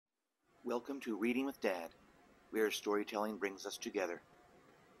Welcome to Reading with Dad, where storytelling brings us together.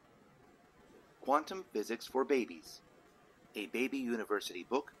 Quantum Physics for Babies, a baby university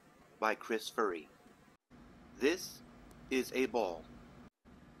book by Chris Furry. This is a ball.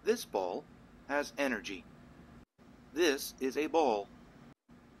 This ball has energy. This is a ball.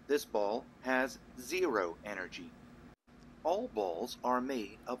 This ball has zero energy. All balls are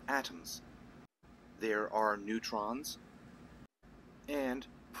made of atoms. There are neutrons and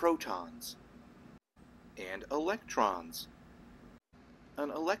protons and electrons.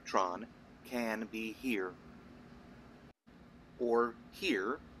 An electron can be here, or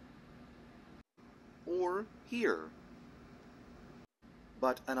here, or here.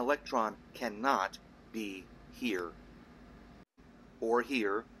 But an electron cannot be here, or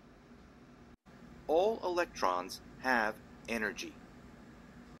here. All electrons have energy.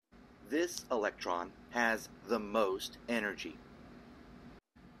 This electron has the most energy.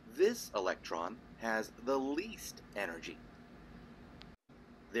 This electron has the least energy.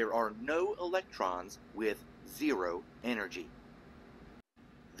 There are no electrons with zero energy.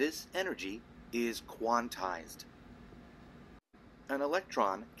 This energy is quantized. An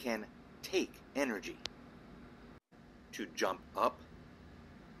electron can take energy to jump up,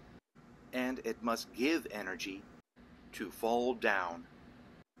 and it must give energy to fall down.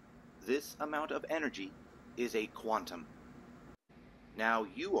 This amount of energy is a quantum. Now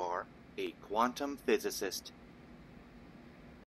you are a quantum physicist.